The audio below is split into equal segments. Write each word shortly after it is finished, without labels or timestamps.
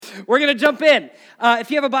We're going to jump in.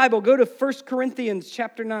 If you have a Bible, go to 1 Corinthians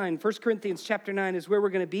chapter 9. 1 Corinthians chapter 9 is where we're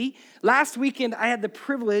going to be. Last weekend, I had the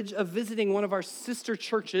privilege of visiting one of our sister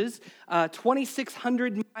churches,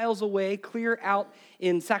 2,600 miles away, clear out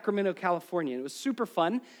in Sacramento, California. It was super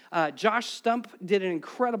fun. Josh Stump did an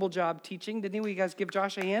incredible job teaching. Did any of you guys give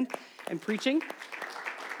Josh a hand and preaching?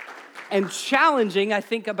 And challenging, I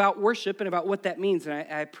think, about worship and about what that means, and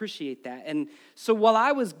I appreciate that. And so while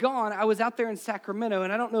I was gone, I was out there in Sacramento,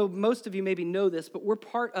 and I don't know, most of you maybe know this, but we're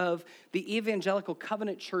part of the Evangelical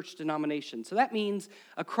Covenant Church denomination. So that means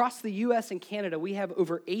across the U.S. and Canada, we have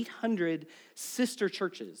over 800 sister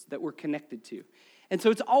churches that we're connected to. And so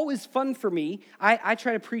it's always fun for me. I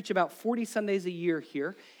try to preach about 40 Sundays a year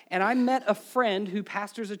here, and I met a friend who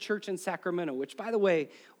pastors a church in Sacramento, which, by the way,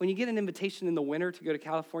 when you get an invitation in the winter to go to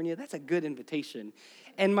California, that's a good invitation.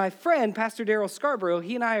 And my friend, Pastor Daryl Scarborough,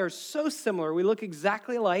 he and I are so similar. We look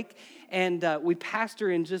exactly alike, and we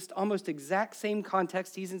pastor in just almost exact same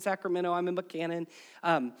context. He's in Sacramento, I'm in Buchanan.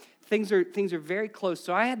 Things are very close.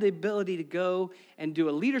 So I had the ability to go and do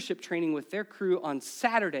a leadership training with their crew on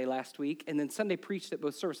Saturday last week, and then Sunday preached at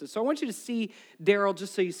both services. So I want you to see Daryl,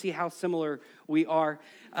 just so you see how similar we are.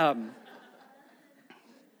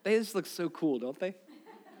 They just look so cool, don't they?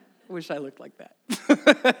 I wish I looked like that.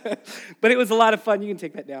 But it was a lot of fun. You can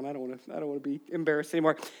take that down. I don't want to be embarrassed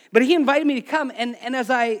anymore. But he invited me to come, and as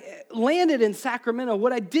I landed in Sacramento,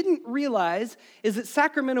 what I didn't realize is that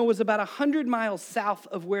Sacramento was about 100 miles south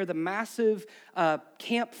of where the massive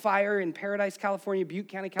campfire in Paradise, California, Butte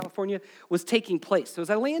County, California, was taking place. So as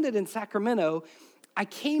I landed in Sacramento, I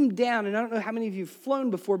came down, and I don't know how many of you have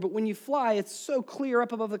flown before, but when you fly, it's so clear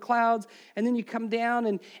up above the clouds, and then you come down,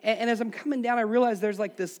 and as I'm coming down, I realize there's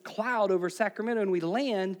like this cloud over Sacramento, and we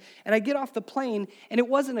land, and I get off the plane, and it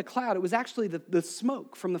wasn't a cloud. It was actually the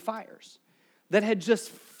smoke from the fires that had just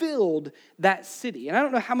filled that city. And I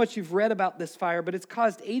don't know how much you've read about this fire, but it's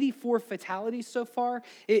caused 84 fatalities so far.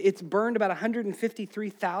 It's burned about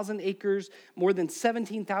 153,000 acres, more than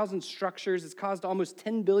 17,000 structures. It's caused almost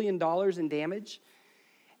 $10 billion in damage.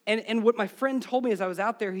 And what my friend told me as I was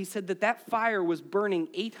out there, he said that fire was burning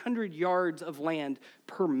 800 yards of land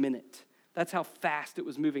per minute. That's how fast it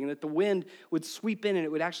was moving, and that the wind would sweep in and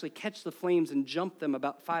it would actually catch the flames and jump them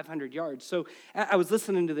about 500 yards. So I was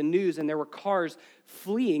listening to the news, and there were cars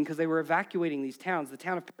fleeing because they were evacuating these towns. The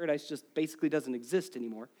town of Paradise just basically doesn't exist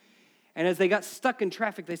anymore. And as they got stuck in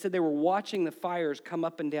traffic, they said they were watching the fires come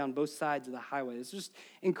up and down both sides of the highway. It's just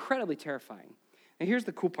incredibly terrifying. And here's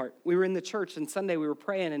the cool part. We were in the church, and Sunday we were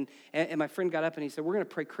praying, and my friend got up and he said, we're going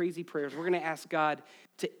to pray crazy prayers. We're going to ask God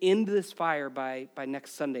to end this fire by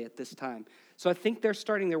next Sunday at this time. So I think they're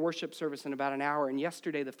starting their worship service in about an hour, and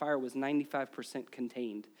yesterday the fire was 95%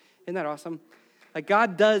 contained. Isn't that awesome? Like,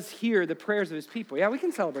 God does hear the prayers of his people. Yeah, we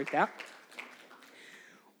can celebrate that.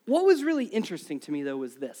 What was really interesting to me, though,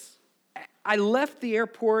 was this. I left the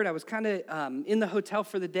airport. I was kind of in the hotel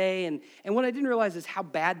for the day, and what I didn't realize is how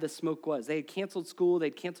bad the smoke was. They had canceled school.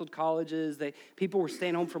 They'd canceled colleges. People were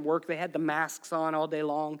staying home from work. They had the masks on all day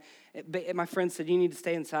long. My friend said, you need to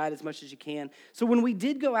stay inside as much as you can. So when we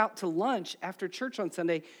did go out to lunch after church on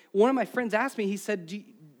Sunday, one of my friends asked me, he said, do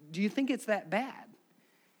you think it's that bad?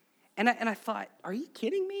 And I thought, are you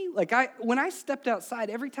kidding me? Like, when I stepped outside,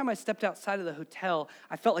 every time I stepped outside of the hotel,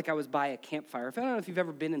 I felt like I was by a campfire. I don't know if you've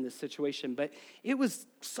ever been in this situation, but it was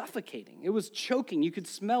suffocating. It was choking. You could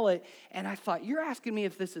smell it. And I thought, you're asking me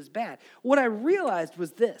if this is bad. What I realized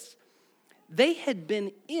was this. They had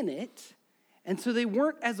been in it, and so they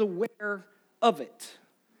weren't as aware of it.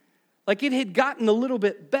 Like, it had gotten a little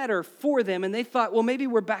bit better for them, and they thought, well, maybe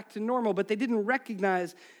we're back to normal, but they didn't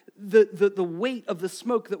recognize the weight of the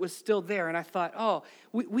smoke that was still there. And I thought, oh,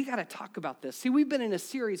 we got to talk about this. See, we've been in a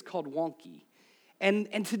series called Wonky,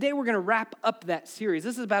 and today we're going to wrap up that series.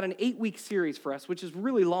 This is about an 8-week series for us, which is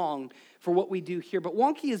really long for what we do here. But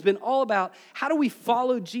Wonky has been all about how do we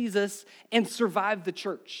follow Jesus and survive the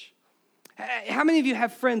church. How many of you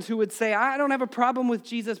have friends who would say, I don't have a problem with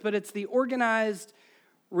Jesus, but it's the organized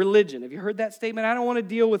religion? Have you heard that statement? I don't want to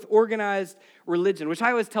deal with organized religion, which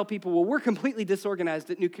I always tell people, well, we're completely disorganized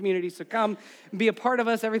at New Community, so come and be a part of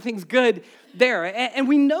us. Everything's good there. And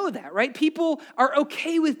we know that, right? People are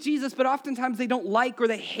okay with Jesus, but oftentimes they don't like or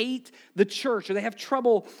they hate the church, or they have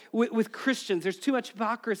trouble with Christians. There's too much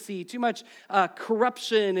hypocrisy, too much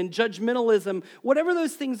corruption and judgmentalism. Whatever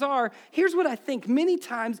those things are, here's what I think. Many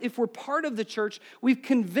times, if we're part of the church, we've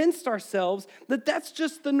convinced ourselves that that's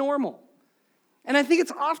just the normal. And I think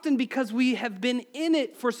it's often because we have been in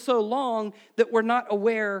it for so long that we're not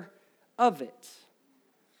aware of it.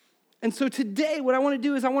 And so today, what I want to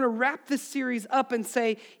do is I want to wrap this series up and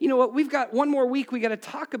say, you know what, we've got one more week, we got to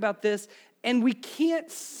talk about this. And we can't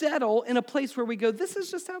settle in a place where we go, this is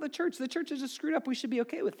just how the church is just screwed up. We should be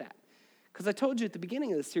okay with that. Because I told you at the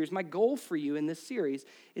beginning of this series, my goal for you in this series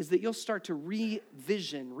is that you'll start to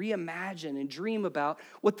revision, reimagine, and dream about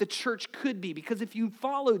what the church could be. Because if you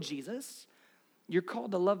follow Jesus, you're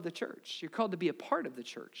called to love the church. You're called to be a part of the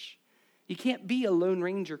church. You can't be a Lone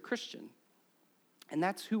Ranger Christian. And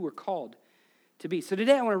that's who we're called to be. So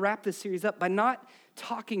today I want to wrap this series up by not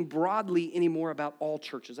talking broadly anymore about all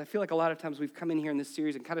churches. I feel like a lot of times we've come in here in this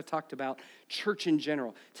series and kind of talked about church in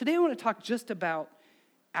general. Today I want to talk just about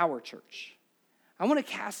our church. I want to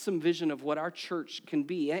cast some vision of what our church can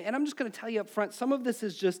be. And I'm just going to tell you up front, some of this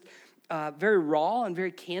is just very raw and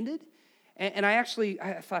very candid. And I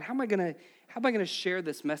thought, how am I going to share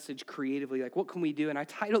this message creatively? Like, what can we do? And I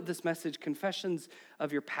titled this message, Confessions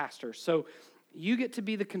of Your Pastor. So you get to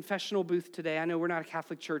be the confessional booth today. I know we're not a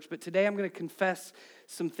Catholic church, but today I'm going to confess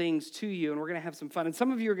some things to you, and we're going to have some fun. And some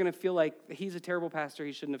of you are going to feel like he's a terrible pastor.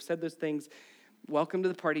 He shouldn't have said those things. Welcome to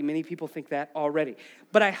the party. Many people think that already.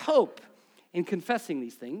 But I hope in confessing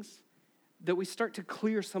these things that we start to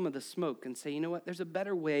clear some of the smoke and say, you know what, there's a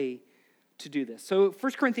better way to do this. So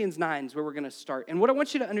 1 Corinthians 9 is where we're going to start. And what I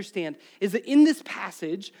want you to understand is that in this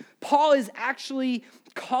passage, Paul is actually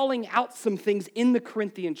calling out some things in the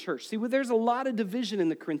Corinthian church. See, there's a lot of division in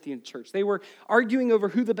the Corinthian church. They were arguing over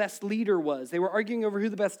who the best leader was. They were arguing over who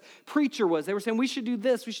the best preacher was. They were saying, we should do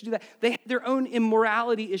this, we should do that. They had their own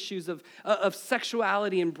immorality issues of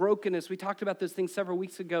sexuality and brokenness. We talked about those things several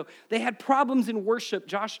weeks ago. They had problems in worship.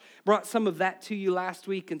 Josh brought some of that to you last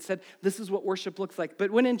week and said, this is what worship looks like. But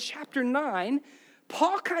when in chapter 9,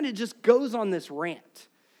 Paul kind of just goes on this rant.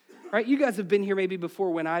 Right? You guys have been here maybe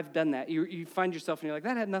before when I've done that. You find yourself and you're like,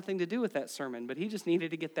 that had nothing to do with that sermon, but he just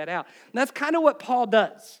needed to get that out. And that's kind of what Paul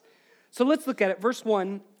does. So let's look at it. Verse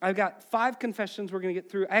 1, I've got 5 confessions we're going to get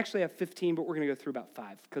through. I actually have 15, but we're going to go through about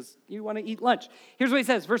 5 because you want to eat lunch. Here's what he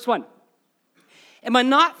says, verse 1. Am I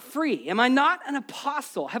not free? Am I not an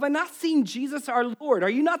apostle? Have I not seen Jesus our Lord? Are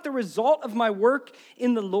you not the result of my work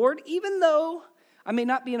in the Lord? Even though I may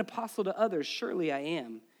not be an apostle to others, surely I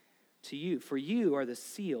am to you, for you are the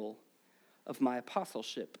seal of my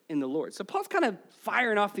apostleship in the Lord. So Paul's kind of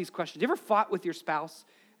firing off these questions. You ever fought with your spouse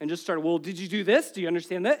and just started, well, did you do this? Do you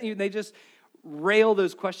understand that? And they just rail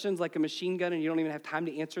those questions like a machine gun and you don't even have time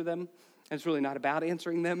to answer them. And it's really not about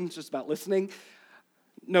answering them. It's just about listening.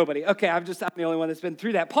 Nobody. Okay, I'm the only one that's been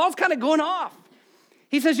through that. Paul's kind of going off.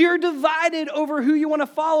 He says, you're divided over who you want to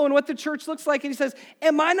follow and what the church looks like. And he says,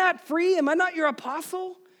 am I not free? Am I not your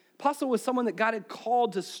apostle? Apostle was someone that God had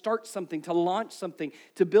called to start something, to launch something,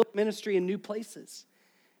 to build ministry in new places.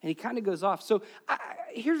 And he kind of goes off. So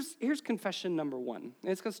here's confession number 1. And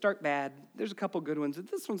it's going to start bad. There's a couple good ones.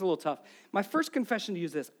 This one's a little tough. My first confession to you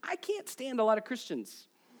is this. I can't stand a lot of Christians.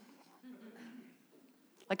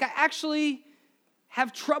 Like I actually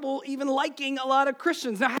have trouble even liking a lot of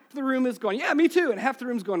Christians. Now half the room is going, yeah, me too. And half the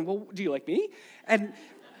room's going, well, do you like me? And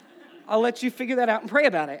I'll let you figure that out and pray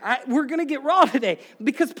about it. We're going to get raw today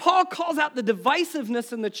because Paul calls out the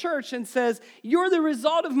divisiveness in the church and says, you're the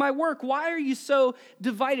result of my work. Why are you so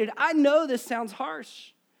divided? I know this sounds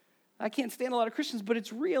harsh. I can't stand a lot of Christians, but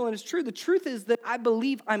it's real and it's true. The truth is that I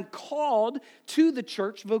believe I'm called to the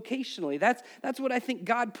church vocationally. That's what I think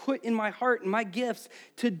God put in my heart and my gifts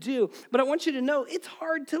to do. But I want you to know it's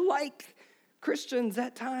hard to like Christians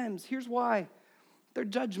at times. Here's why. They're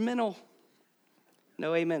judgmental.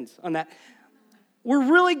 No amens on that.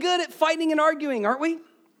 We're really good at fighting and arguing, aren't we?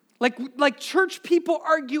 Like church people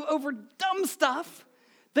argue over dumb stuff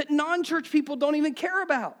that non-church people don't even care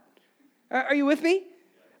about. Are you with me?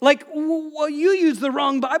 Like, well, you use the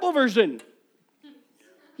wrong Bible version.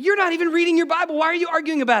 You're not even reading your Bible. Why are you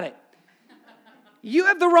arguing about it? You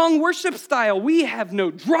have the wrong worship style. We have no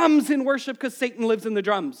drums in worship because Satan lives in the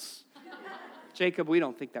drums. Jacob, we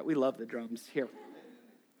don't think that. We love the drums here.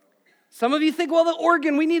 Some of you think, well, the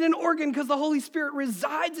organ, we need an organ because the Holy Spirit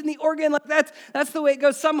resides in the organ. Like that's the way it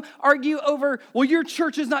goes. Some argue over, well, your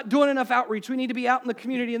church is not doing enough outreach. We need to be out in the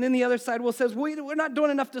community. And then the other side will says, we're not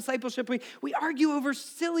doing enough discipleship. We argue over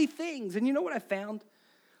silly things. And you know what I found?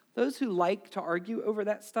 Those who like to argue over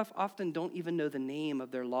that stuff often don't even know the name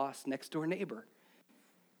of their lost next door neighbor.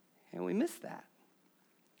 And we miss that.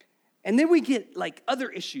 And then we get like other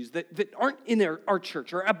issues that aren't in our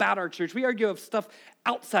church or about our church. We argue of stuff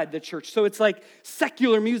outside the church. So it's like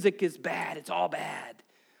secular music is bad. It's all bad.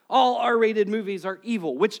 All R-rated movies are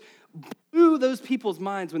evil, which blew those people's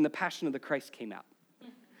minds when The Passion of the Christ came out.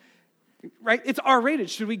 Right? It's R-rated.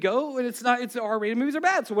 Should we go? And it's not. It's R-rated movies are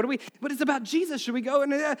bad. So what do we? But it's about Jesus. Should we go?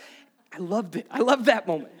 And I loved it. I loved that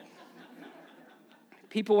moment.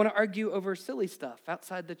 People want to argue over silly stuff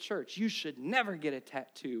outside the church. You should never get a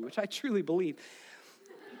tattoo, which I truly believe.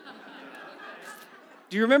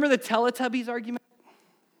 Do you remember the Teletubbies argument?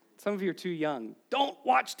 Some of you are too young. Don't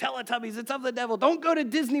watch Teletubbies. It's of the devil. Don't go to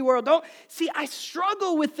Disney World. See, I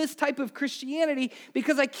struggle with this type of Christianity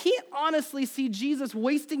because I can't honestly see Jesus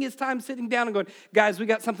wasting his time sitting down and going, guys, we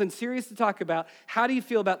got something serious to talk about. How do you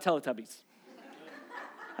feel about Teletubbies?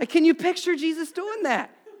 Like, can you picture Jesus doing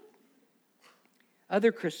that?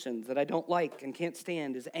 Other Christians that I don't like and can't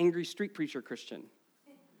stand is angry street preacher Christian.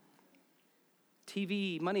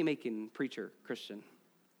 TV money-making preacher Christian.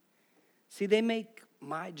 See, they make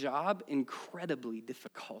my job incredibly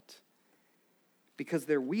difficult because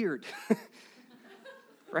they're weird,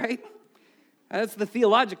 right? That's the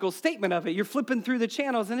theological statement of it. You're flipping through the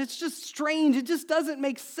channels, and it's just strange. It just doesn't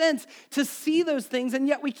make sense to see those things, and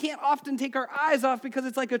yet we can't often take our eyes off because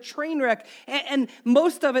it's like a train wreck. And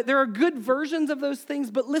most of it, there are good versions of those things,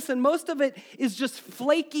 but listen, most of it is just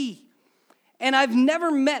flaky. And I have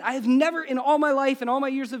never in all my life and all my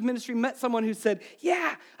years of ministry met someone who said,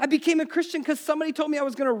 yeah, I became a Christian because somebody told me I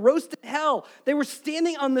was going to roast in hell. They were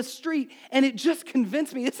standing on the street, and it just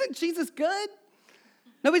convinced me. Isn't Jesus good?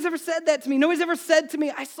 Nobody's ever said that to me. Nobody's ever said to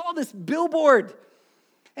me, I saw this billboard,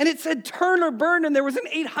 and it said turn or burn, and there was an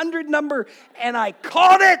 800 number, and I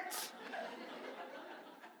caught it.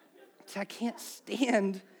 So I can't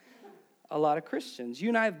stand a lot of Christians. You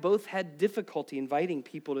and I have both had difficulty inviting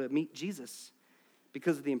people to meet Jesus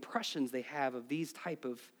because of the impressions they have of these type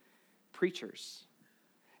of preachers.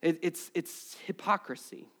 It's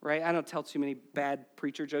hypocrisy, right? I don't tell too many bad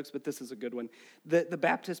preacher jokes, but this is a good one. The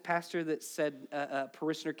Baptist pastor that said, a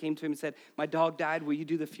parishioner came to him and said, my dog died, will you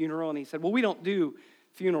do the funeral? And he said, well, we don't do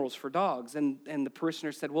funerals for dogs. And the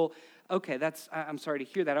parishioner said, well, okay, I'm sorry to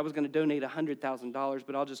hear that. I was going to donate $100,000,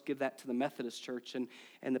 but I'll just give that to the Methodist church.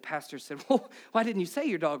 And the pastor said, well, why didn't you say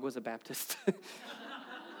your dog was a Baptist?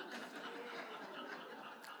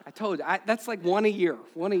 I told you, that's like one a year.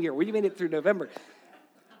 We made it through November.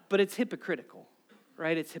 But it's hypocritical,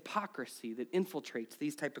 right? It's hypocrisy that infiltrates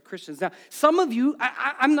these type of Christians. Now, some of you,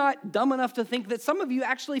 I'm not dumb enough to think that some of you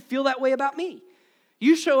actually feel that way about me.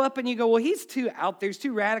 You show up and you go, well, he's too out there. He's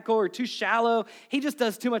too radical or too shallow. He just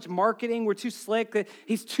does too much marketing. We're too slick.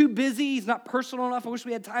 He's too busy. He's not personal enough. I wish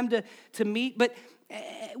we had time to meet. But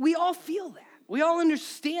we all feel that. We all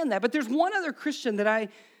understand that. But there's one other Christian that I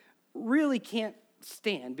really can't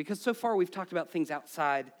stand because so far we've talked about things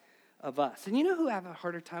outside of us. And you know who I have a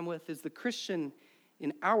harder time with is the Christian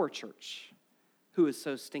in our church who is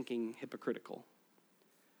so stinking hypocritical.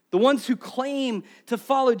 The ones who claim to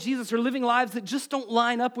follow Jesus are living lives that just don't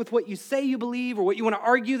line up with what you say you believe or what you want to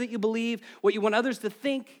argue that you believe, what you want others to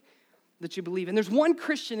think that you believe. And there's one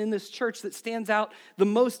Christian in this church that stands out the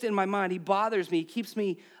most in my mind. He bothers me. He keeps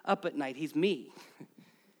me up at night. He's me.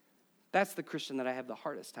 That's the Christian that I have the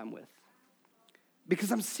hardest time with.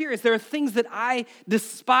 Because I'm serious, there are things that I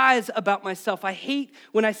despise about myself. I hate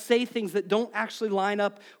when I say things that don't actually line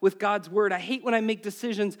up with God's word. I hate when I make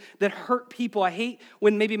decisions that hurt people. I hate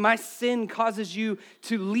when maybe my sin causes you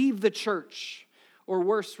to leave the church or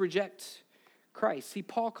worse, reject Christ. See,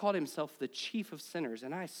 Paul called himself the chief of sinners,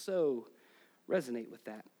 and I so resonate with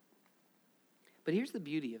that. But here's the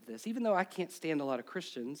beauty of this. Even though I can't stand a lot of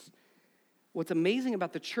Christians, what's amazing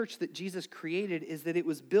about the church that Jesus created is that it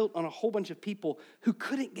was built on a whole bunch of people who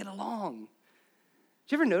couldn't get along.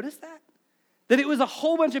 Did you ever notice that? That it was a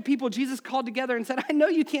whole bunch of people Jesus called together and said, I know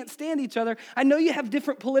you can't stand each other. I know you have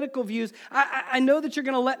different political views. I know that you're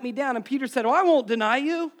going to let me down. And Peter said, I won't deny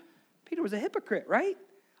you. Peter was a hypocrite, right?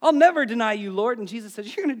 I'll never deny you, Lord. And Jesus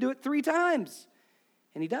says, you're going to do it 3 times.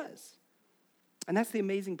 And he does. And that's the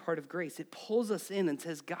amazing part of grace. It pulls us in and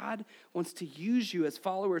says, God wants to use you as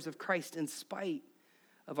followers of Christ in spite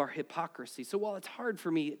of our hypocrisy. So while it's hard for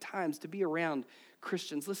me at times to be around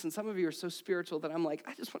Christians, listen, some of you are so spiritual that I'm like,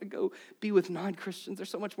 I just want to go be with non-Christians. They're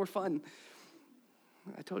so much more fun.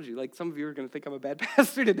 I told you, like some of you are going to think I'm a bad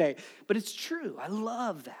pastor today, but it's true. I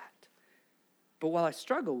love that. But while I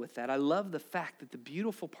struggle with that, I love the fact that the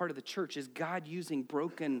beautiful part of the church is God using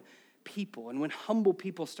broken people. And when humble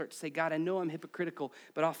people start to say, God, I know I'm hypocritical,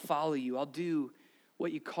 but I'll follow you. I'll do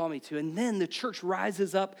what you call me to. And then the church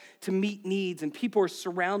rises up to meet needs, and people are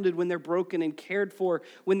surrounded when they're broken and cared for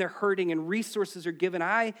when they're hurting, and resources are given.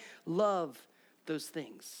 I love those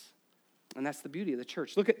things. And that's the beauty of the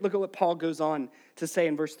church. Look at what Paul goes on to say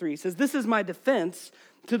in verse 3. He says, this is my defense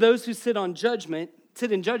to those who sit in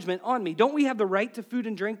judgment on me. Don't we have the right to food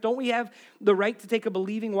and drink? Don't we have the right to take a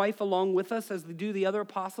believing wife along with us as do the other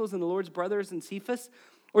apostles and the Lord's brothers and Cephas?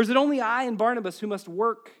 Or is it only I and Barnabas who must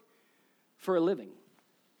work for a living?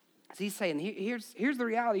 So he's saying, here's the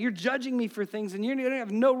reality. You're judging me for things, and you don't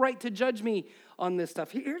have no right to judge me on this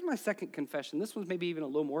stuff. Here's my second confession. This one's maybe even a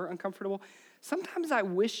little more uncomfortable. Sometimes I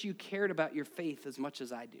wish you cared about your faith as much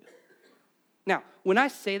as I do. Now, when I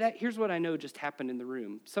say that, here's what I know just happened in the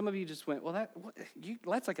room. Some of you just went, well,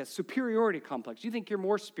 that's like a superiority complex. You think you're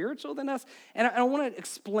more spiritual than us? And I want to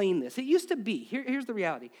explain this. It used to be, here's the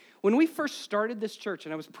reality. When we first started this church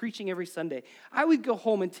and I was preaching every Sunday, I would go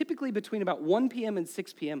home and typically between about 1 p.m. and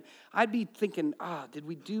 6 p.m., I'd be thinking, did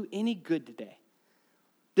we do any good today?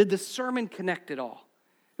 Did the sermon connect at all?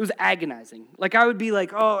 It was agonizing. Like I would be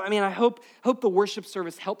like, I hope the worship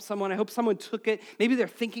service helped someone. I hope someone took it. Maybe they're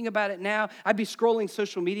thinking about it now. I'd be scrolling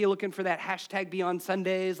social media looking for that hashtag Beyond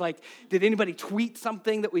Sundays. Like, did anybody tweet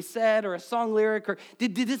something that we said or a song lyric? Or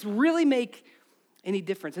did this really make any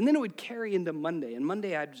difference? And then it would carry into Monday. And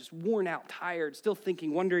Monday I'd just worn out, tired, still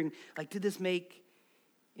thinking, wondering, like, did this make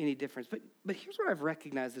any difference? But here's what I've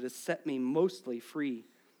recognized that has set me mostly free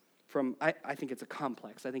from, I think it's a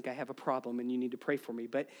complex. I think I have a problem and you need to pray for me.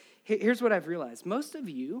 But here's what I've realized. Most of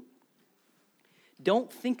you don't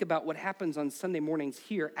think about what happens on Sunday mornings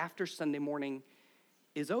here after Sunday morning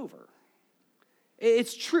is over.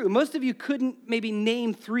 It's true. Most of you couldn't maybe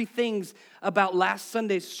name 3 things about last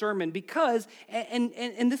Sunday's sermon because,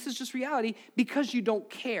 and this is just reality, because you don't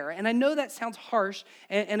care. And I know that sounds harsh,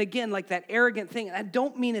 and again, like that arrogant thing. And I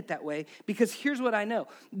don't mean it that way because here's what I know.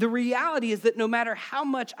 The reality is that no matter how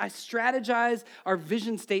much I strategize our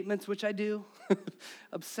vision statements, which I do,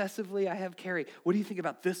 obsessively, I have Carrie. What do you think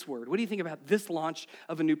about this word? What do you think about this launch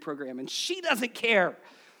of a new program? And she doesn't care.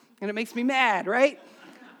 And it makes me mad, right?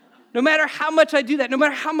 No matter how much I do that, no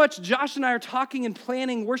matter how much Josh and I are talking and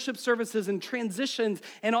planning worship services and transitions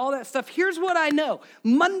and all that stuff, here's what I know.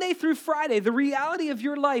 Monday through Friday, the reality of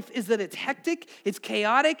your life is that it's hectic, it's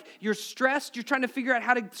chaotic, you're stressed, you're trying to figure out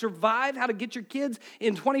how to survive, how to get your kids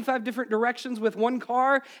in 25 different directions with one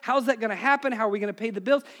car. How's that going to happen? How are we going to pay the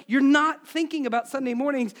bills? You're not thinking about Sunday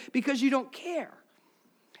mornings because you don't care.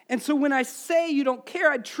 And so when I say you don't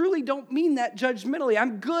care, I truly don't mean that judgmentally.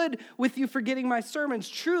 I'm good with you forgetting my sermons.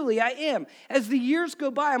 Truly, I am. As the years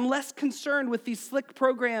go by, I'm less concerned with these slick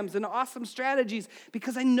programs and awesome strategies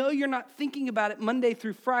because I know you're not thinking about it Monday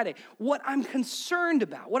through Friday. What I'm concerned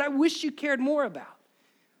about, what I wish you cared more about,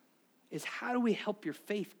 is how do we help your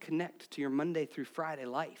faith connect to your Monday through Friday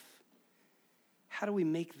life? How do we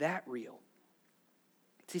make that real?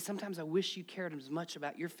 See, sometimes I wish you cared as much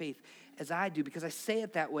about your faith as I do because I say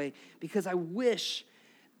it that way because I wish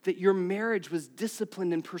that your marriage was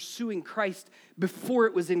disciplined in pursuing Christ before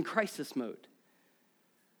it was in crisis mode.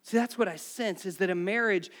 See, that's what I sense is that a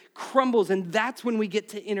marriage crumbles and that's when we get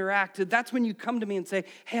to interact. That's when you come to me and say,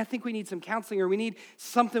 hey, I think we need some counseling or we need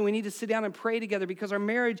something. We need to sit down and pray together because our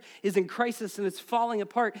marriage is in crisis and it's falling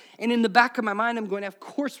apart. And in the back of my mind, I'm going, of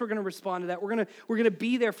course we're going to respond to that. We're going to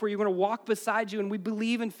be there for you. We're going to walk beside you and we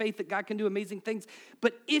believe in faith that God can do amazing things.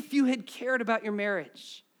 But if you had cared about your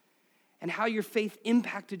marriage and how your faith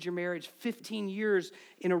impacted your marriage 15 years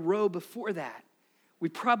in a row before that, we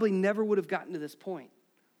probably never would have gotten to this point.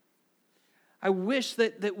 I wish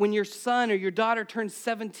that when your son or your daughter turns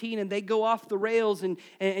 17 and they go off the rails and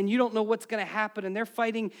you don't know what's going to happen and they're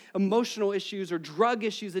fighting emotional issues or drug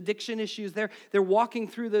issues, addiction issues, they're walking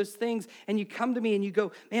through those things and you come to me and you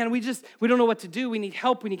go, man, we don't know what to do. We need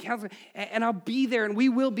help. We need counseling. And I'll be there and we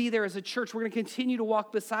will be there as a church. We're going to continue to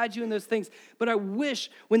walk beside you in those things. But I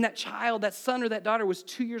wish when that child, that son or that daughter was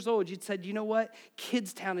 2 years old, you'd said, you know what?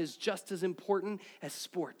 Kidstown is just as important as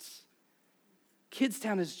sports.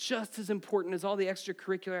 Kidstown is just as important as all the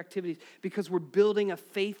extracurricular activities because we're building a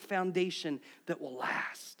faith foundation that will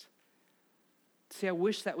last. See, I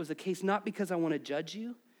wish that was the case, not because I want to judge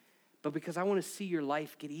you, but because I want to see your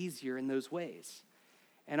life get easier in those ways.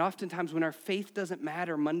 And oftentimes when our faith doesn't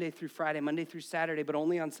matter Monday through Friday, Monday through Saturday, but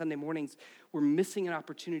only on Sunday mornings, we're missing an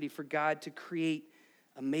opportunity for God to create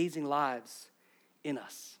amazing lives in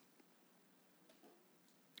us.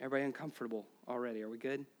 Everybody uncomfortable already? Are we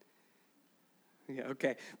good? Yeah,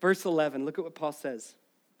 okay. Verse 11, look at what Paul says.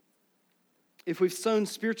 If we've sown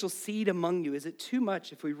spiritual seed among you, is it too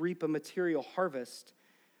much if we reap a material harvest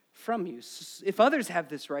from you? If others have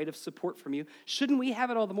this right of support from you, shouldn't we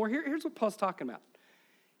have it all the more? Here's what Paul's talking about.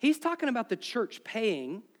 He's talking about the church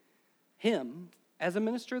paying him as a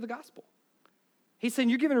minister of the gospel. He's saying,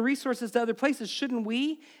 you're giving resources to other places. Shouldn't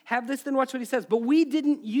we have this? Then watch what he says. But we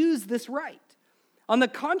didn't use this right. On the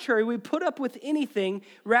contrary, we put up with anything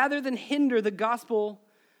rather than hinder the gospel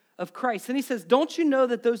of Christ. And he says, don't you know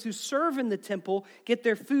that those who serve in the temple get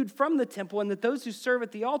their food from the temple, and that those who serve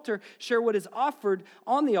at the altar share what is offered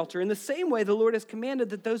on the altar? In the same way, the Lord has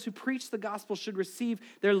commanded that those who preach the gospel should receive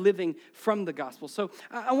their living from the gospel. So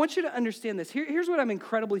I want you to understand this. Here's what I'm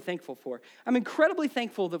incredibly thankful for. I'm incredibly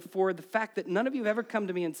thankful for the fact that none of you have ever come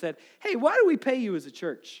to me and said, hey, why do we pay you as a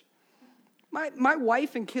church? My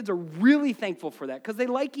wife and kids are really thankful for that because they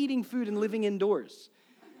like eating food and living indoors.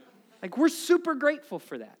 Like, we're super grateful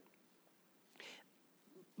for that.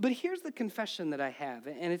 But here's the confession that I have,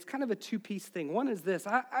 and it's kind of a two-piece thing. One is this: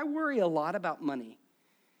 I worry a lot about money.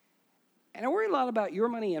 And I worry a lot about your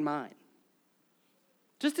money and mine.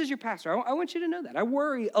 Just as your pastor, I want you to know that. I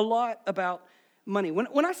worry a lot about money.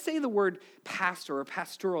 When I say the word pastor or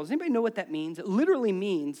pastoral, does anybody know what that means? It literally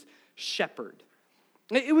means shepherd.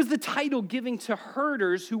 It was the title given to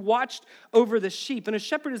herders who watched over the sheep. And a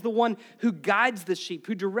shepherd is the one who guides the sheep,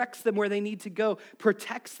 who directs them where they need to go,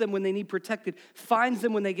 protects them when they need protected, finds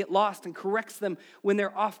them when they get lost, and corrects them when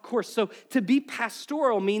they're off course. So to be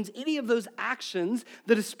pastoral means any of those actions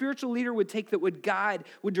that a spiritual leader would take that would guide,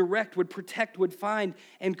 would direct, would protect, would find,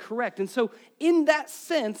 and correct. And so in that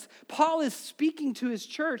sense, Paul is speaking to his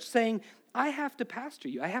church saying, I have to pastor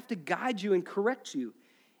you. I have to guide you and correct you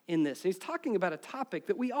in this. And he's talking about a topic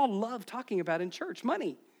that we all love talking about in church: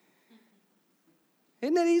 money.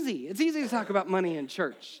 Isn't that easy? It's easy to talk about money in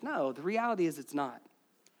church. No, the reality is it's not.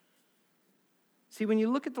 See, when you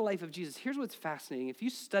look at the life of Jesus, here's what's fascinating. If you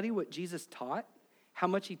study what Jesus taught, how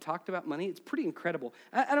much he talked about money, it's pretty incredible.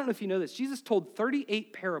 I don't know if you know this. Jesus told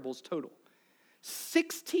 38 parables total.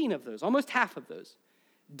 16 of those, almost half of those,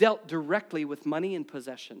 dealt directly with money and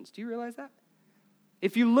possessions. Do you realize that?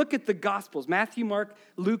 If you look at the Gospels, Matthew, Mark,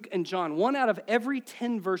 Luke, and John, 1 out of every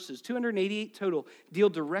 10 verses, 288 total, deal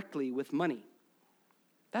directly with money.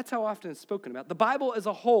 That's how often it's spoken about. The Bible as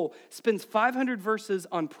a whole spends 500 verses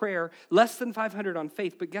on prayer, less than 500 on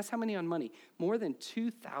faith, but guess how many on money? More than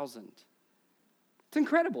 2,000. It's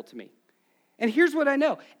incredible to me. And here's what I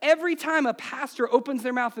know. Every time a pastor opens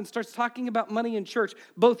their mouth and starts talking about money in church,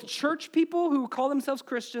 both church people who call themselves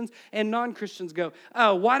Christians and non-Christians go,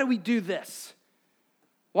 oh, why do we do this?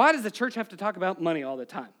 Why does the church have to talk about money all the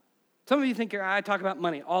time? Some of you think I talk about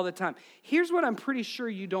money all the time. Here's what I'm pretty sure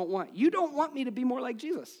you don't want. You don't want me to be more like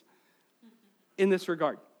Jesus in this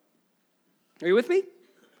regard. Are you with me?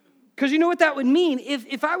 Because you know what that would mean?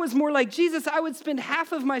 If I was more like Jesus, I would spend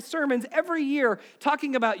half of my sermons every year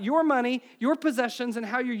talking about your money, your possessions, and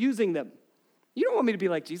how you're using them. You don't want me to be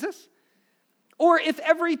like Jesus. Or if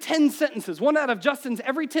every 10 sentences, one out of Justin's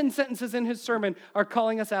every 10 sentences in his sermon are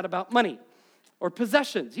calling us out about money or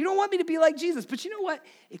possessions. You don't want me to be like Jesus, but you know what?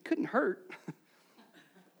 It couldn't hurt.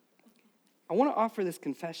 I want to offer this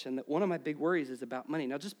confession that one of my big worries is about money.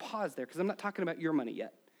 Now just pause there, because I'm not talking about your money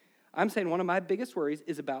yet. I'm saying one of my biggest worries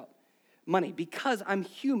is about money because I'm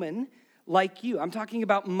human like you. I'm talking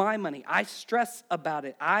about my money. I stress about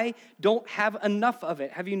it. I don't have enough of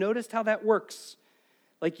it. Have you noticed how that works?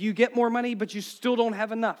 Like you get more money, but you still don't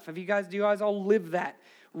have enough. Do you guys all live that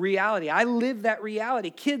reality? I live that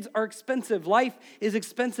reality. Kids are expensive. Life is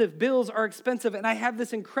expensive. Bills are expensive. And I have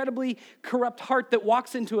this incredibly corrupt heart that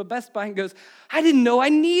walks into a Best Buy and goes, I didn't know I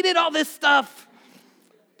needed all this stuff,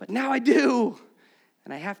 but now I do.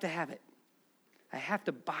 And I have to have it. I have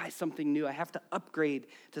to buy something new. I have to upgrade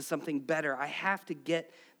to something better. I have to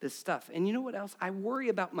get this stuff. And you know what else? I worry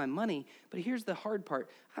about my money, but here's the hard part.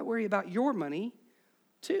 I worry about your money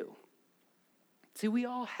too. See, we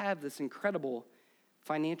all have this incredible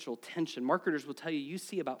financial tension. Marketers will tell you, you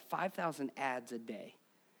see about 5,000 ads a day.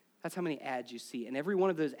 That's how many ads you see. And every one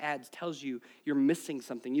of those ads tells you you're missing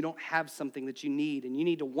something. You don't have something that you need, and you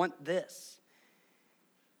need to want this.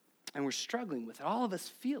 And we're struggling with it. All of us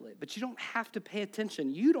feel it, but you don't have to pay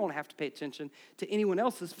attention. You don't have to pay attention to anyone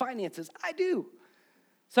else's finances. I do.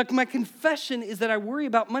 So my confession is that I worry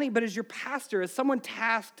about money, but as your pastor, as someone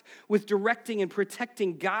tasked with directing and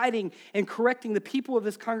protecting, guiding, and correcting the people of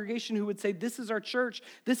this congregation who would say, this is our church,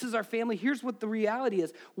 this is our family, here's what the reality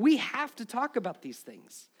is. We have to talk about these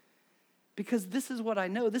things because this is what I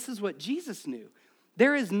know. This is what Jesus knew.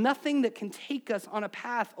 There is nothing that can take us on a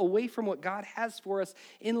path away from what God has for us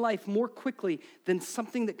in life more quickly than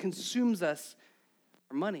something that consumes us,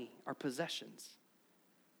 our money, our possessions.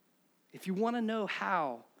 If you want to know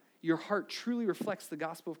how your heart truly reflects the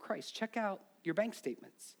gospel of Christ, check out your bank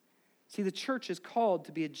statements. See, the church is called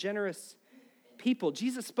to be a generous people.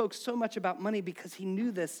 Jesus spoke so much about money because he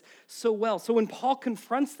knew this so well. So when Paul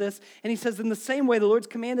confronts this, and he says, in the same way, the Lord's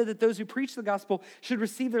commanded that those who preach the gospel should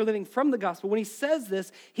receive their living from the gospel. When he says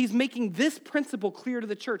this, he's making this principle clear to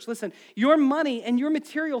the church. Listen, your money and your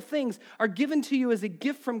material things are given to you as a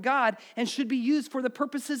gift from God and should be used for the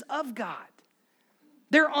purposes of God.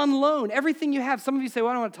 They're on loan. Everything you have. Some of you say, well,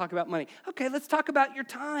 I don't want to talk about money. Okay, let's talk about your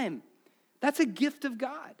time. That's a gift of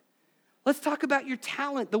God. Let's talk about your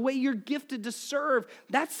talent, the way you're gifted to serve.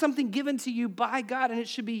 That's something given to you by God, and it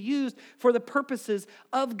should be used for the purposes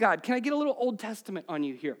of God. Can I get a little Old Testament on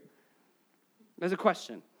you here? There's a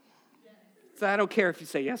question. So I don't care if you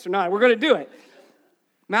say yes or not. We're going to do it.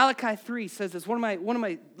 Malachi 3 says this, one of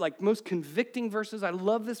my like most convicting verses. I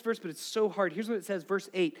love this verse, but it's so hard. Here's what it says, verse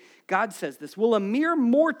 8. God says this, will a mere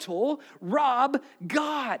mortal rob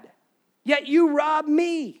God? Yet you rob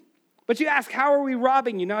me. But you ask, how are we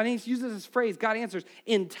robbing you? Now, and he uses this phrase, God answers,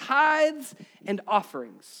 in tithes and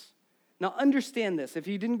offerings. Now, understand this. If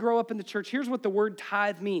you didn't grow up in the church, here's what the word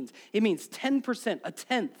tithe means. It means 10%, a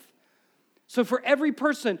tenth. So for every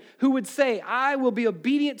person who would say, I will be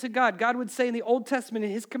obedient to God, God would say in the Old Testament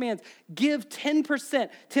in his commands, give 10%.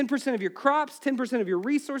 10% of your crops, 10% of your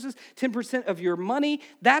resources, 10% of your money.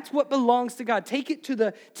 That's what belongs to God. Take it to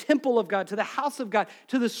the temple of God, to the house of God,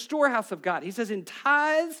 to the storehouse of God. He says in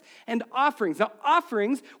tithes and offerings. Now,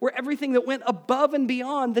 offerings were everything that went above and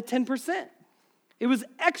beyond the 10%. It was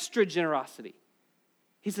extra generosity.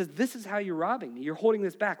 He says, this is how you're robbing me. You're holding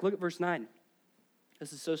this back. Look at verse 9.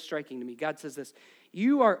 This is so striking to me. God says this,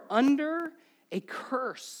 you are under a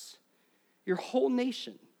curse, your whole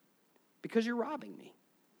nation, because you're robbing me.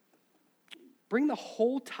 Bring the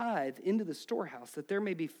whole tithe into the storehouse that there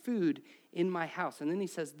may be food in my house. And then he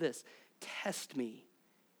says this, test me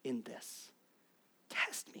in this.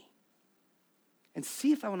 Test me. And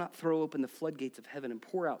see if I will not throw open the floodgates of heaven and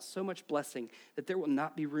pour out so much blessing that there will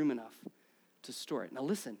not be room enough to store it. Now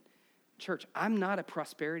listen, church, I'm not a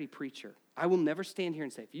prosperity preacher. I will never stand here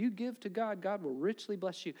and say, if you give to God, God will richly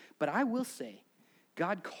bless you. But I will say,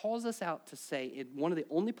 God calls us out to say, in one of the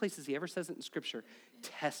only places he ever says it in Scripture,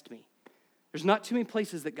 test me. There's not too many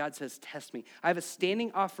places that God says, test me. I have a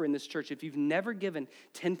standing offer in this church. If you've never given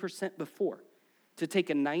 10% before, to take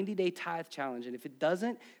a 90-day tithe challenge, and if it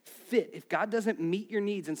doesn't fit, if God doesn't meet your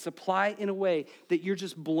needs and supply in a way that you're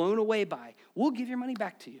just blown away by, we'll give your money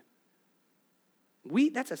back to you.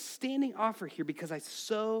 That's a standing offer here because I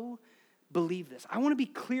so believe this. I want to be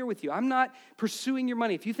clear with you. I'm not pursuing your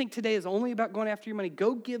money. If you think today is only about going after your money,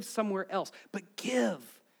 go give somewhere else. But give.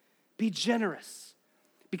 Be generous.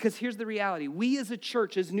 Because here's the reality. We as a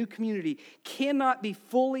church, as New Community, cannot be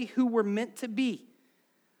fully who we're meant to be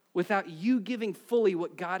without you giving fully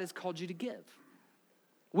what God has called you to give.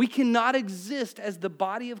 We cannot exist as the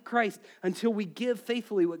body of Christ until we give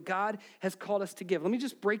faithfully what God has called us to give. Let me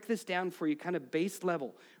just break this down for you, kind of base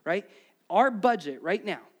level, right? Our budget right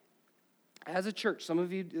now, as a church, some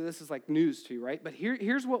of you, this is like news to you, right? But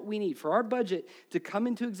here's what we need. For our budget to come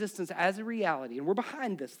into existence as a reality, and we're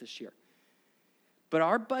behind this year, but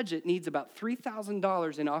our budget needs about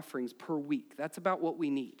 $3,000 in offerings per week. That's about what we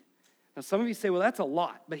need. Now, some of you say, well, that's a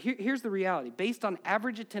lot. But here's the reality. Based on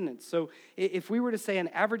average attendance, so if we were to say an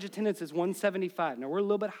average attendance is 175, now we're a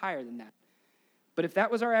little bit higher than that. But if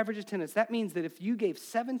that was our average attendance, that means that if you gave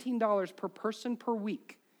 $17 per person per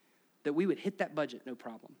week, that we would hit that budget, no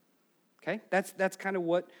problem. Okay? That's kind of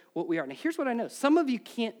what we are. Now, here's what I know. Some of you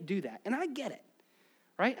can't do that, and I get it.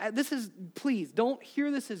 Right? Please, don't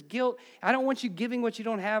hear this as guilt. I don't want you giving what you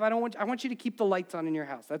don't have. I want you to keep the lights on in your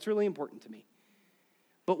house. That's really important to me.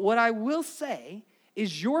 But what I will say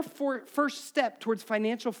is your first step towards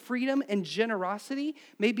financial freedom and generosity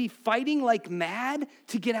may be fighting like mad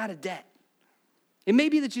to get out of debt. It may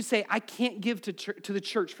be that you say, I can't give to the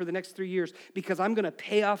church for the next 3 years because I'm going to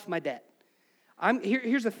pay off my debt.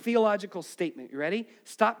 Here's a theological statement. You ready?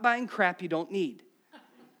 Stop buying crap you don't need.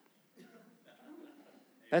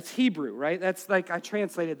 That's Hebrew, right? That's like I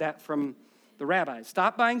translated that from the rabbis.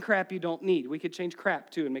 Stop buying crap you don't need. We could change crap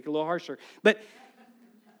too and make it a little harsher. But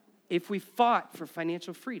if we fought for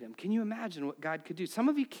financial freedom, can you imagine what God could do? Some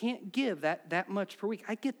of you can't give that much per week.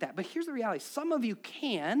 I get that. But here's the reality. Some of you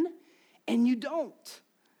can and you don't.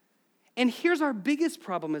 And here's our biggest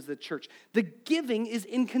problem as the church. The giving is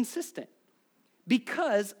inconsistent.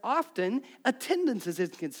 Because often attendance is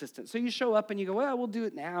inconsistent. So you show up and you go, well, we'll do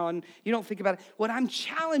it now, and you don't think about it. What I'm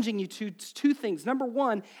challenging you to is two things. Number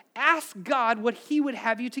one, ask God what he would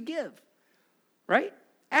have you to give, right?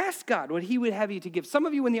 Ask God what he would have you to give. Some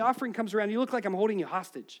of you, when the offering comes around, you look like I'm holding you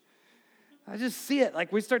hostage. I just see it.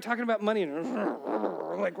 Like we start talking about money, and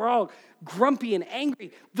like we're all grumpy and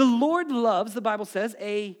angry. The Lord loves, the Bible says,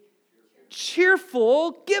 a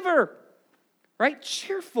cheerful giver, right?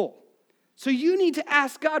 Cheerful. So you need to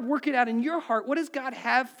ask God, work it out in your heart. What does God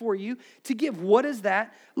have for you to give? What does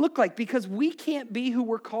that look like? Because we can't be who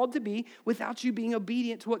we're called to be without you being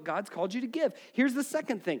obedient to what God's called you to give. Here's the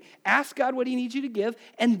second thing. Ask God what he needs you to give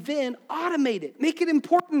and then automate it. Make it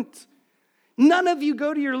important. None of you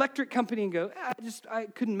go to your electric company and go, I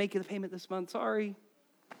couldn't make the payment this month, sorry.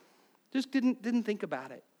 Just didn't think about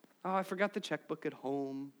it. Oh, I forgot the checkbook at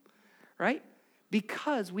home, right?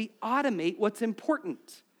 Because we automate what's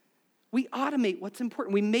important. We automate what's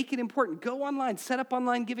important. We make it important. Go online, set up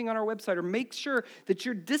online giving on our website, or make sure that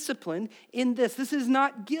you're disciplined in this. This is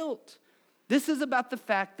not guilt. This is about the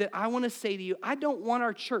fact that I want to say to you, I don't want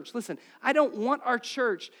our church, listen, I don't want our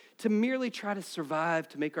church to merely try to survive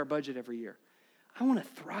to make our budget every year. I want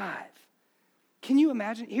to thrive. Can you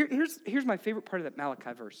imagine? Here's my favorite part of that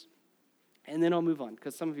Malachi verse. And then I'll move on,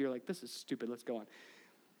 because some of you are like, this is stupid, let's go on.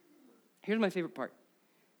 Here's my favorite part.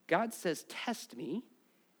 God says, test me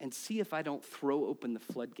and see if I don't throw open the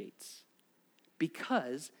floodgates,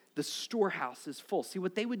 because the storehouse is full. See,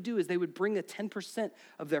 what they would do is they would bring 10%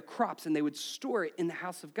 of their crops and they would store it in the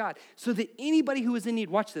house of God so that anybody who was in need,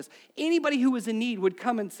 watch this, anybody who was in need would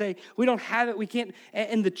come and say, we don't have it, we can't.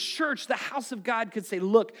 And the church, the house of God could say,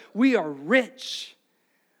 look, we are rich.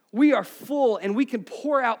 We are full, and we can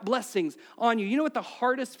pour out blessings on you. You know what the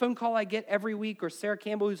hardest phone call I get every week, or Sarah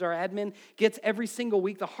Campbell, who's our admin, gets every single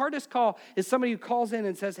week? The hardest call is somebody who calls in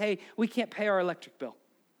and says, hey, we can't pay our electric bill.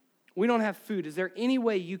 We don't have food. Is there any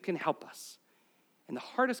way you can help us? And the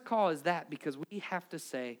hardest call is that, because we have to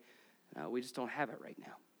say, no, we just don't have it right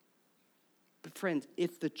now. But friends,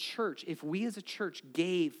 if we as a church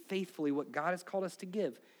gave faithfully what God has called us to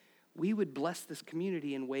give, we would bless this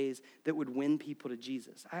community in ways that would win people to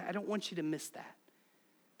Jesus. I don't want you to miss that.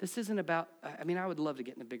 This isn't about, I would love to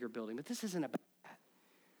get in a bigger building, but this isn't about that.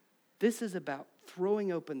 This is about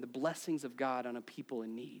throwing open the blessings of God on a people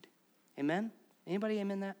in need. Amen? Anybody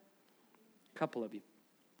amen that? A couple of you.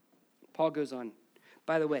 Paul goes on.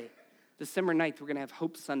 By the way, December 9th, we're going to have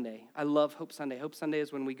Hope Sunday. I love Hope Sunday. Hope Sunday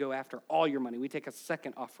is when we go after all your money. We take a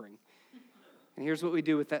second offering. And here's what we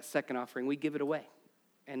do with that second offering. We give it away.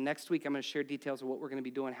 And next week, I'm going to share details of what we're going to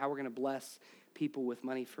be doing, how we're going to bless people with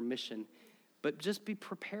money for mission. But just be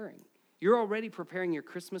preparing. You're already preparing your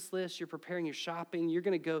Christmas list. You're preparing your shopping. You're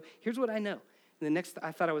going to go. Here's what I know.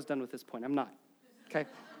 I thought I was done with this point. I'm not. Okay?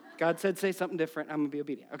 God said say something different. I'm going to be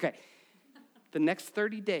obedient. Okay. The next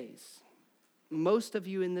 30 days, most of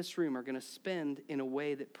you in this room are going to spend in a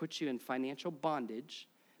way that puts you in financial bondage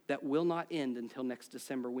that will not end until next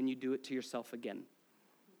December when you do it to yourself again.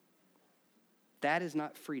 That is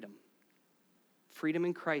not freedom. Freedom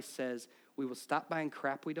in Christ says we will stop buying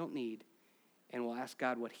crap we don't need, and we'll ask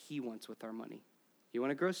God what he wants with our money. You want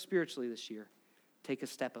to grow spiritually this year? Take a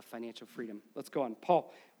step of financial freedom. Let's go on.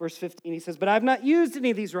 Paul, verse 15, he says, but I've not used any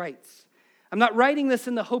of these rights. I'm not writing this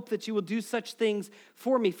in the hope that you will do such things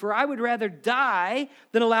for me, for I would rather die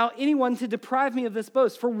than allow anyone to deprive me of this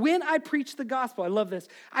boast. For when I preach the gospel, I love this,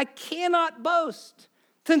 I cannot boast,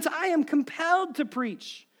 since I am compelled to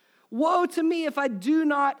preach. Woe to me if I do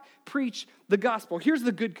not preach the gospel. Here's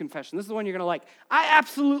the good confession. This is the one you're going to like. I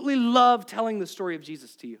absolutely love telling the story of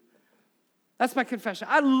Jesus to you. That's my confession.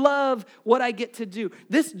 I love what I get to do.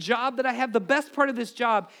 This job that I have, the best part of this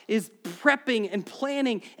job is prepping and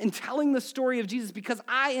planning and telling the story of Jesus, because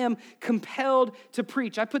I am compelled to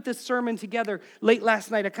preach. I put this sermon together late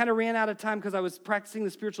last night. I kind of ran out of time because I was practicing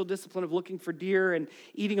the spiritual discipline of looking for deer and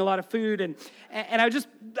eating a lot of food, and I just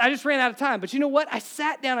ran out of time. But you know what? I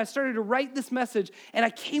sat down, I started to write this message, and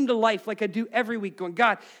I came to life like I do every week, going,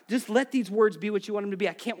 God, just let these words be what you want them to be.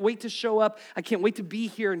 I can't wait to show up. I can't wait to be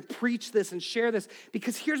here and preach this and share this,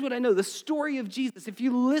 because here's what I know. The story of Jesus, if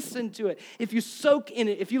you listen to it, if you soak in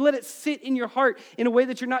it, if you let it sit in your heart in a way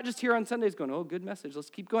that you're not just here on Sundays going, oh, good message, let's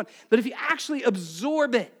keep going. But if you actually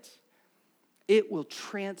absorb it, it will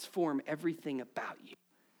transform everything about you.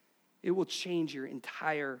 It will change your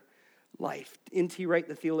entire life. N.T. Wright,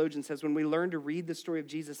 the theologian, says, when we learn to read the story of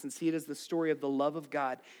Jesus and see it as the story of the love of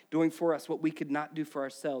God doing for us what we could not do for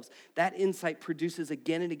ourselves, that insight produces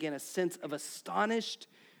again and again a sense of astonished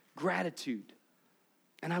gratitude.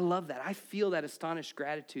 And I love that. I feel that astonished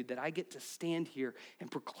gratitude that I get to stand here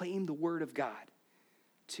and proclaim the word of God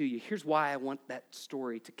to you. Here's why I want that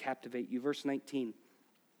story to captivate you. Verse 19.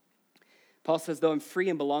 Paul says, though I'm free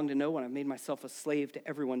and belong to no one, I've made myself a slave to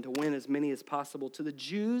everyone to win as many as possible. To the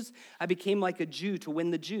Jews, I became like a Jew to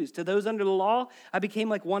win the Jews. To those under the law, I became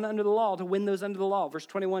like one under the law to win those under the law. Verse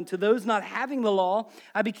 21, to those not having the law,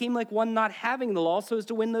 I became like one not having the law so as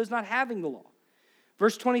to win those not having the law.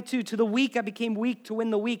 Verse 22, to the weak I became weak to win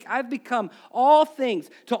the weak. I've become all things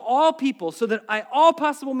to all people so that by all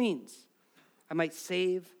possible means I might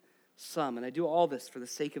save some. And I do all this for the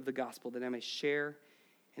sake of the gospel, that I may share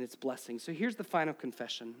in its blessings. So here's the final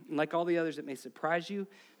confession. And like all the others, it may surprise you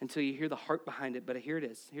until you hear the heart behind it, but here it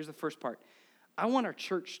is. Here's the first part. I want our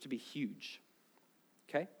church to be huge.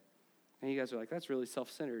 Okay? And you guys are like, that's really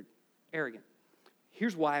self-centered, arrogant.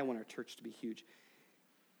 Here's why I want our church to be huge.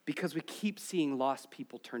 Because we keep seeing lost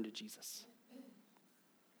people turn to Jesus.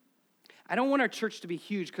 I don't want our church to be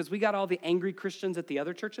huge because we got all the angry Christians at the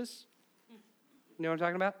other churches. You know what I'm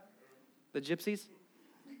talking about? The gypsies.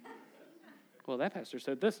 Well, that pastor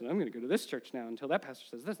said this, and I'm going to go to this church now until that pastor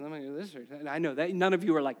says this, and I'm going to go to this church. And I know that none of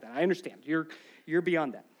you are like that. I understand. You're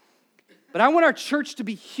beyond that. But I want our church to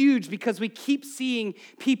be huge because we keep seeing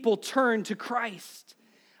people turn to Christ.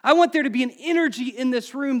 I want there to be an energy in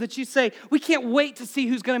this room that you say, we can't wait to see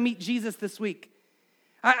who's going to meet Jesus this week.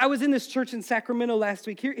 I was in this church in Sacramento last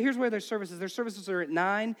week. Here's where their services are at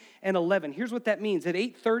 9 and 11. Here's what that means. At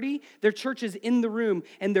 8:30, their church is in the room,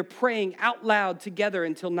 and they're praying out loud together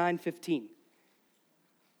until 9:15.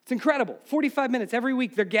 It's incredible. 45 minutes every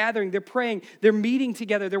week, they're gathering, they're praying, they're meeting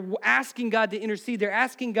together, they're asking God to intercede, they're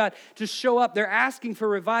asking God to show up, they're asking for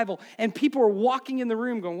revival, and people are walking in the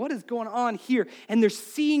room going, what is going on here? And they're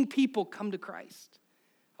seeing people come to Christ.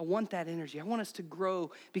 I want that energy. I want us to grow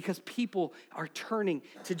because people are turning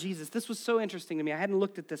to Jesus. This was so interesting to me. I hadn't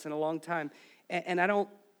looked at this in a long time, and I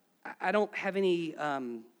don't have any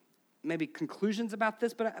maybe conclusions about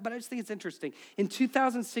this, but I just think it's interesting. In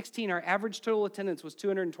 2016, our average total attendance was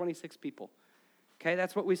 226 people. Okay,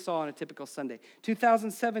 that's what we saw on a typical Sunday.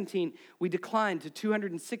 2017, we declined to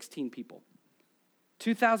 216 people.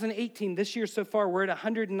 2018, this year so far, we're at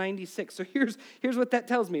 196. So here's what that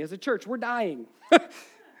tells me. As a church, we're dying.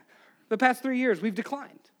 The past 3 years, we've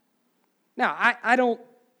declined. Now,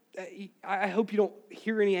 I hope you don't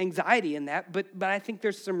hear any anxiety in that, but I think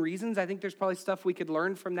there's some reasons. I think there's probably stuff we could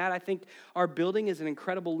learn from that. I think our building is an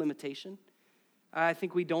incredible limitation. I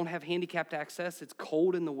think we don't have handicapped access. It's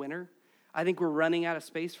cold in the winter. I think we're running out of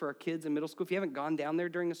space for our kids in middle school. If you haven't gone down there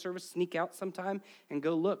during the service, sneak out sometime and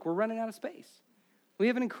go look. We're running out of space. We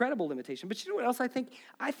have an incredible limitation. But you know what else I think?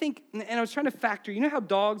 And I was trying to factor, you know how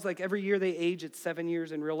dogs, like every year they age at 7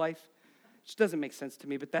 years in real life? Which doesn't make sense to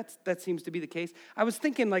me, but that seems to be the case. I was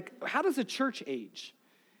thinking, like, how does a church age?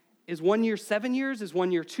 Is 1 year 7 years? Is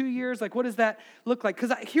 1 year 2 years? Like, what does that look like?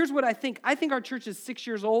 Because here's what I think. I think our church is 6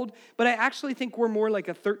 years old, but I actually think we're more like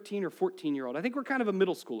a 13 or 14-year-old. I think we're kind of a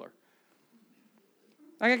middle schooler.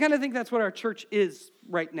 Like, I kind of think that's what our church is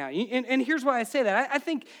right now. And here's why I say that. I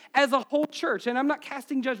think as a whole church, and I'm not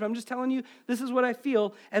casting judgment, I'm just telling you this is what I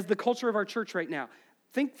feel as the culture of our church right now.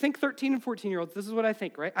 Think 13 and 14-year-olds. This is what I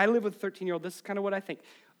think, right? I live with a 13-year-old. This is kind of what I think.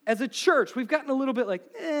 As a church, we've gotten a little bit like,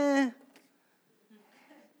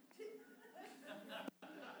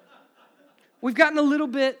 We've gotten a little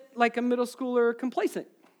bit like a middle schooler complacent.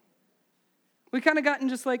 We've kind of gotten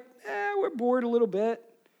just like, we're bored a little bit.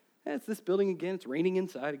 It's this building again. It's raining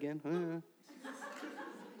inside again.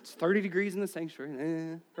 It's 30 degrees in the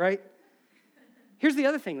sanctuary, right? Here's the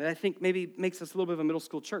other thing that I think maybe makes us a little bit of a middle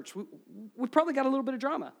school church. We've probably got a little bit of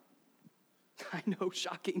drama. I know,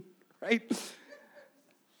 shocking, right?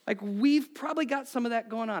 Like, we've probably got some of that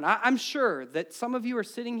going on. I'm sure that some of you are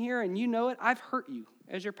sitting here and you know it. I've hurt you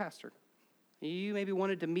as your pastor. You maybe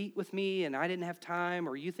wanted to meet with me and I didn't have time,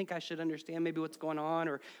 or you think I should understand maybe what's going on,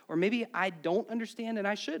 or maybe I don't understand and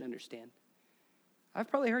I should understand. I've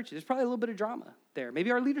probably hurt you. There's probably a little bit of drama there.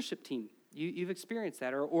 Maybe our leadership team. You've experienced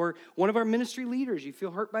that. Or one of our ministry leaders, you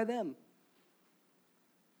feel hurt by them.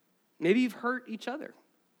 Maybe you've hurt each other.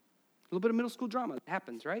 A little bit of middle school drama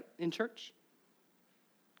happens, right, in church?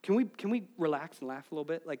 Can we relax and laugh a little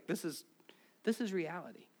bit? Like, this is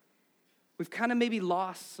reality. We've kind of maybe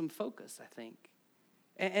lost some focus, I think.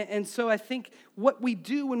 And so I think what we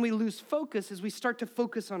do when we lose focus is we start to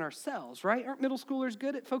focus on ourselves, right? Aren't middle schoolers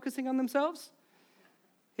good at focusing on themselves?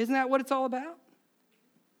 Isn't that what it's all about?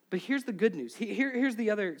 But here's the good news. Here's the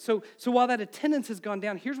other. So while that attendance has gone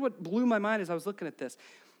down, here's what blew my mind as I was looking at this.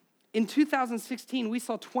 In 2016, we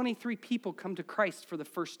saw 23 people come to Christ for the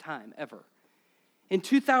first time ever. In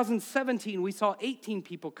 2017, we saw 18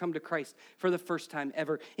 people come to Christ for the first time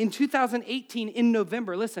ever. In 2018, in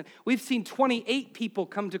November, listen, we've seen 28 people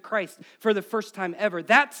come to Christ for the first time ever.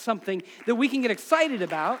 That's something that we can get excited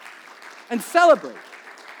about and celebrate.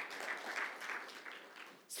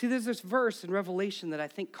 See, there's this verse in Revelation that I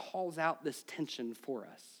think calls out this tension for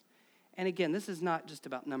us. And again, this is not just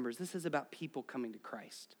about numbers. This is about people coming to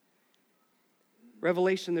Christ.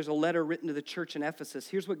 Revelation, there's a letter written to the church in Ephesus.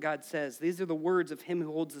 Here's what God says. These are the words of him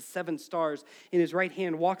who holds the 7 stars in his right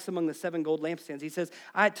hand, walks among the 7 gold lampstands. He says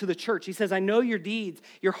to the church, he says, I know your deeds,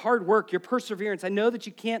 your hard work, your perseverance. I know that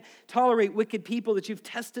you can't tolerate wicked people, that you've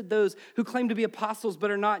tested those who claim to be apostles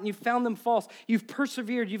but are not, and you've found them false. You've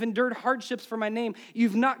persevered. You've endured hardships for my name.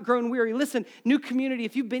 You've not grown weary. Listen, new community,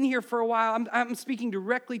 if you've been here for a while, I'm speaking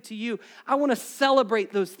directly to you. I want to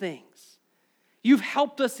celebrate those things. You've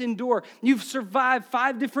helped us endure. You've survived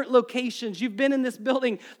 5 different locations. You've been in this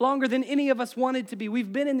building longer than any of us wanted to be.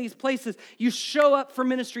 We've been in these places. You show up for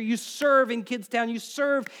ministry. You serve in Kidstown. You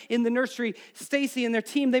serve in the nursery. Stacy and their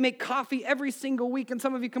team, they make coffee every single week, and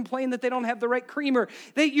some of you complain that they don't have the right creamer.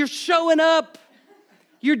 You're showing up.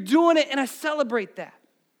 You're doing it, and I celebrate that.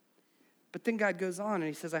 But then God goes on, and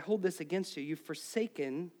he says, I hold this against you. You've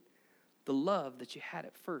forsaken the love that you had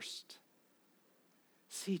at first.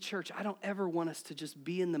 See, church, I don't ever want us to just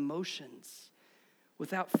be in the motions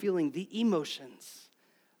without feeling the emotions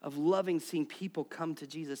of loving seeing people come to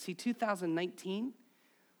Jesus. See, 2019,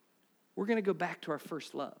 we're going to go back to our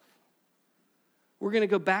first love. We're going to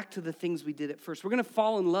go back to the things we did at first. We're going to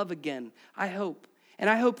fall in love again, I hope. And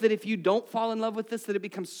I hope that if you don't fall in love with this, that it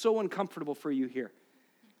becomes so uncomfortable for you here.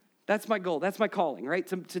 That's my goal. That's my calling, right?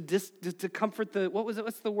 To comfort the, what was it?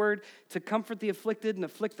 What's the word? To comfort the afflicted and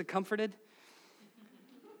afflict the comforted.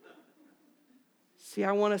 See,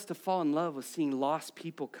 I want us to fall in love with seeing lost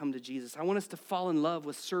people come to Jesus. I want us to fall in love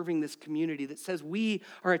with serving this community that says we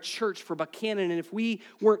are a church for Buchanan, and if we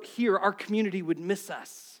weren't here, our community would miss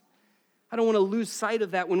us. I don't want to lose sight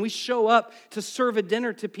of that. When we show up to serve a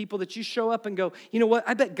dinner to people, that you show up and go, you know what,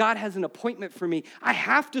 I bet God has an appointment for me. I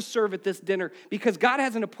have to serve at this dinner because God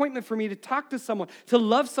has an appointment for me to talk to someone, to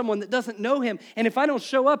love someone that doesn't know him. And if I don't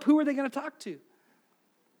show up, who are they going to talk to?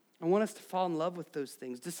 I want us to fall in love with those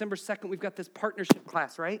things. December 2nd, we've got this partnership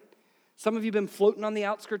class, right? Some of you have been floating on the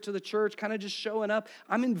outskirts of the church, kind of just showing up.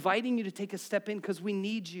 I'm inviting you to take a step in because we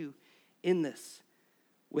need you in this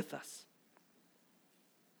with us.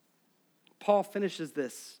 Paul finishes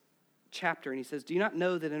this chapter and he says, do you not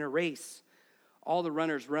know that in a race, all the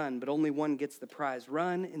runners run, but only one gets the prize?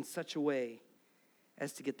 Run in such a way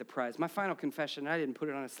as to get the prize. My final confession, I didn't put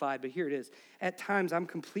it on a slide, but here it is. At times, I'm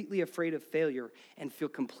completely afraid of failure and feel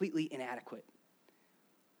completely inadequate.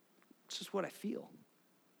 It's just what I feel.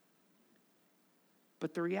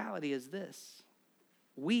 But the reality is this.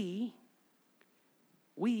 We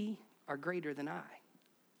are greater than I.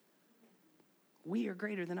 We are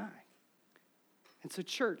greater than I. And so,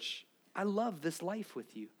 church, I love this life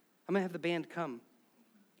with you. I'm going to have the band come.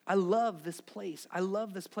 I love this place. I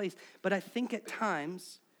love this place. But I think at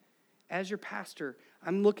times, as your pastor,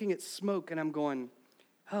 I'm looking at smoke and I'm going,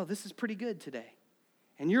 oh, this is pretty good today.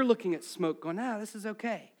 And you're looking at smoke going, this is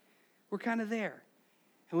okay. We're kind of there.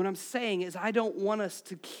 And what I'm saying is I don't want us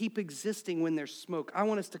to keep existing when there's smoke. I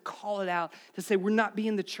want us to call it out, to say we're not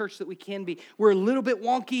being the church that we can be. We're a little bit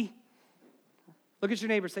wonky. Look at your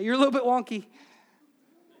neighbor, say, you're a little bit wonky.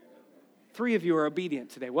 3 of you are obedient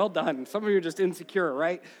today. Well done. Some of you are just insecure,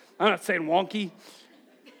 right? I'm not saying wonky.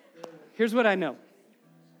 Here's what I know.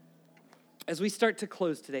 As we start to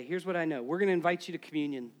close today, here's what I know. We're going to invite you to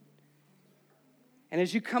communion. And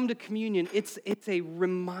as you come to communion, it's a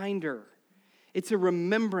reminder. It's a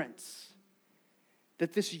remembrance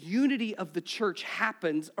that this unity of the church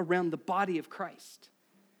happens around the body of Christ.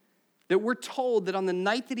 That we're told that on the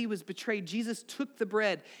night that he was betrayed, Jesus took the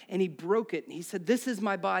bread and he broke it. And he said, this is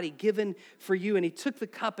my body given for you. And he took the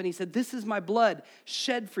cup and he said, this is my blood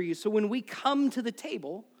shed for you. So when we come to the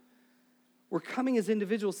table, we're coming as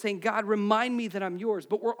individuals saying, God, remind me that I'm yours.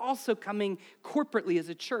 But we're also coming corporately as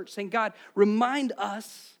a church saying, God, remind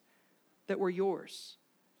us that we're yours.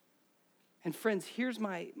 And friends, here's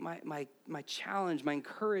my challenge, my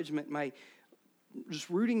encouragement, my just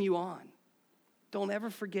rooting you on. Don't ever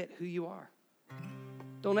forget who you are.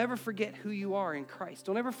 Don't ever forget who you are in Christ.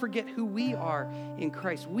 Don't ever forget who we are in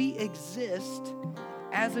Christ. We exist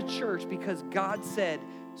as a church because God said,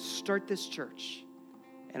 start this church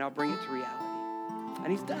and I'll bring it to reality.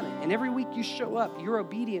 And he's done it. And every week you show up, you're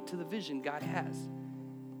obedient to the vision God has.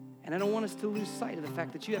 And I don't want us to lose sight of the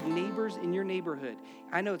fact that you have neighbors in your neighborhood.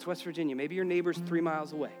 I know it's West Virginia. Maybe your neighbor's 3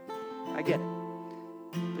 miles away. I get it.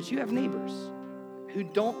 But you have neighbors who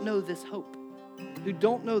don't know this hope, who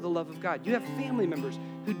don't know the love of God. You have family members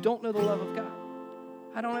who don't know the love of God.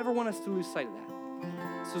 I don't ever want us to lose sight of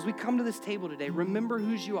that. So as we come to this table today, remember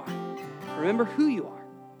whose you are. Remember who you are.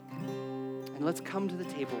 And let's come to the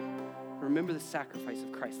table. Remember the sacrifice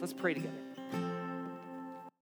of Christ. Let's pray together.